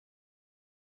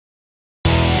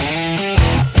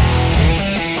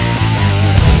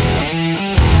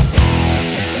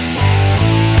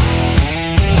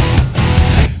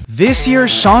This year,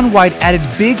 Shaun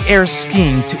added big air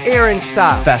skiing to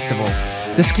Air+Style Festival.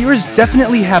 The skiers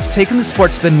definitely have taken the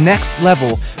sport to the next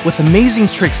level with amazing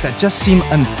tricks that just seem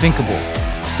unthinkable.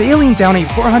 Sailing down a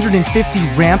 450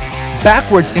 ramp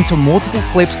backwards into multiple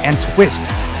flips and twists,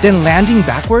 then landing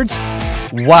backwards?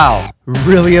 Wow,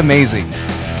 really amazing.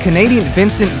 Canadian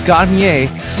Vincent Gagne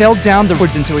sailed down the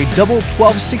woods into a double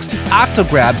 1260 octo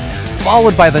grab,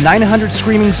 followed by the 900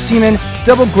 screaming seaman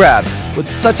double grab. With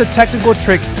such a technical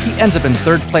trick, he ends up in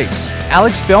third place.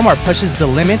 Alex Belmar pushes the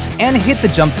limits and hit the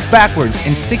jump backwards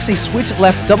and sticks a switch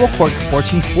left double cork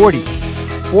 1440.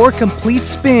 4 complete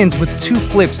spins with 2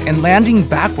 flips and landing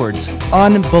backwards.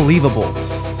 Unbelievable.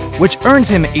 Which earns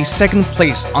him a second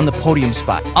place on the podium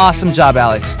spot. Awesome job,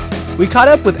 Alex. We caught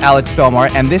up with Alex Belmar,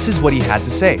 and this is what he had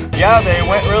to say. Yeah, they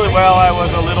went really well. I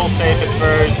was a little safe at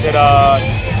first.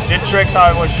 Did tricks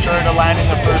I was sure to land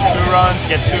in the first 2 runs,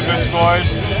 get 2 good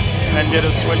scores, and then did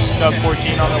a switch to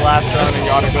 14 on the last run and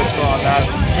got a good score on that.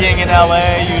 Skiing in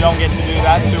LA, you don't get to do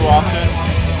that too often.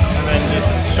 And then just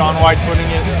Shaun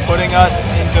putting us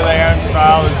into the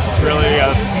Air+Style is really,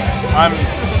 I'm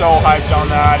so hyped on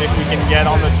that. If we can get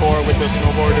on the tour with the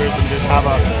snowboarders and just have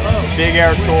a big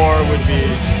air tour would be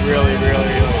really,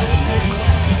 really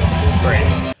great.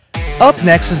 Up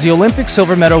next is the Olympic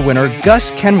silver medal winner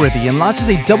Gus Kenworthy and launches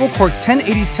a double cork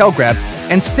 1080 tail grab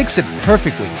and sticks it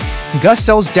perfectly. Gus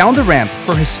sails down the ramp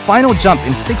for his final jump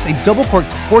and sticks a double cork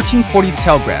 1440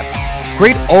 tail grab.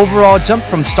 Great overall jump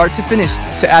from start to finish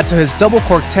to add to his double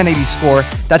cork 1080 score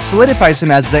that solidifies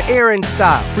him as the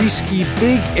Air+Style free ski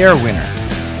big air winner.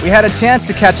 We had a chance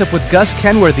to catch up with Gus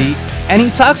Kenworthy, and he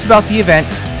talks about the event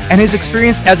and his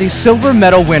experience as a silver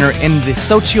medal winner in the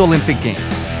Sochi Olympic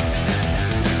Games.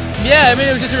 Yeah, I mean,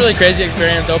 it was just a really crazy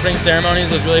experience. Opening ceremonies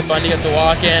was really fun to get to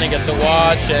walk in and get to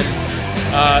watch, and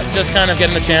just kind of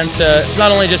getting the chance to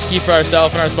not only just ski for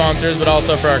ourselves and our sponsors, but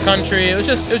also for our country. It was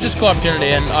just a cool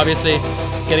opportunity, and obviously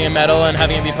getting a medal and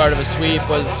having it be part of a sweep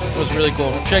was really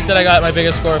cool. The trick that I got my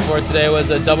biggest score for today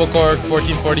was a double cork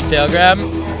 1440 tail grab,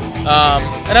 and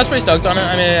I was pretty stoked on it.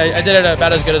 I mean, I did it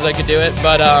about as good as I could do it,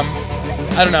 but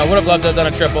I don't know, would have loved to have done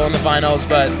a triple in the finals,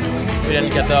 but we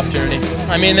didn't get the opportunity.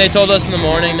 I mean, they told us in the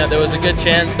morning that there was a good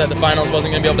chance that the finals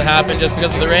wasn't going to be able to happen just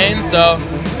because of the rain, so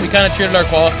we kind of treated our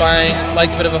qualifying like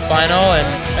a bit of a final, and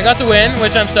I got to win,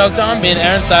 which I'm stoked on. Being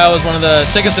Air+Style was one of the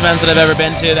sickest events that I've ever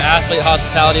been to. The athlete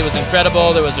hospitality was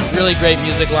incredible. There was a really great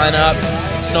music lineup.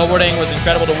 Snowboarding was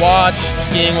incredible to watch.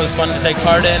 Skiing was fun to take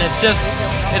part in. It's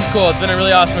cool. It's been a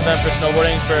really awesome event for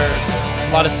snowboarding for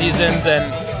a lot of seasons,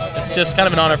 and it's just kind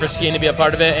of an honor for skiing to be a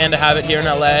part of it and to have it here in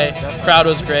LA. The crowd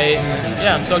was great, and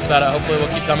yeah, I'm stoked about it. Hopefully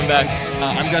we'll keep coming back.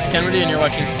 I'm Gus Kenworthy, and you're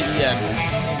watching CEN.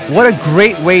 What a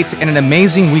great way to end an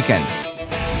amazing weekend.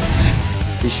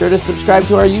 Be sure to subscribe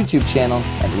to our YouTube channel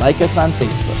and like us on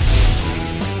Facebook.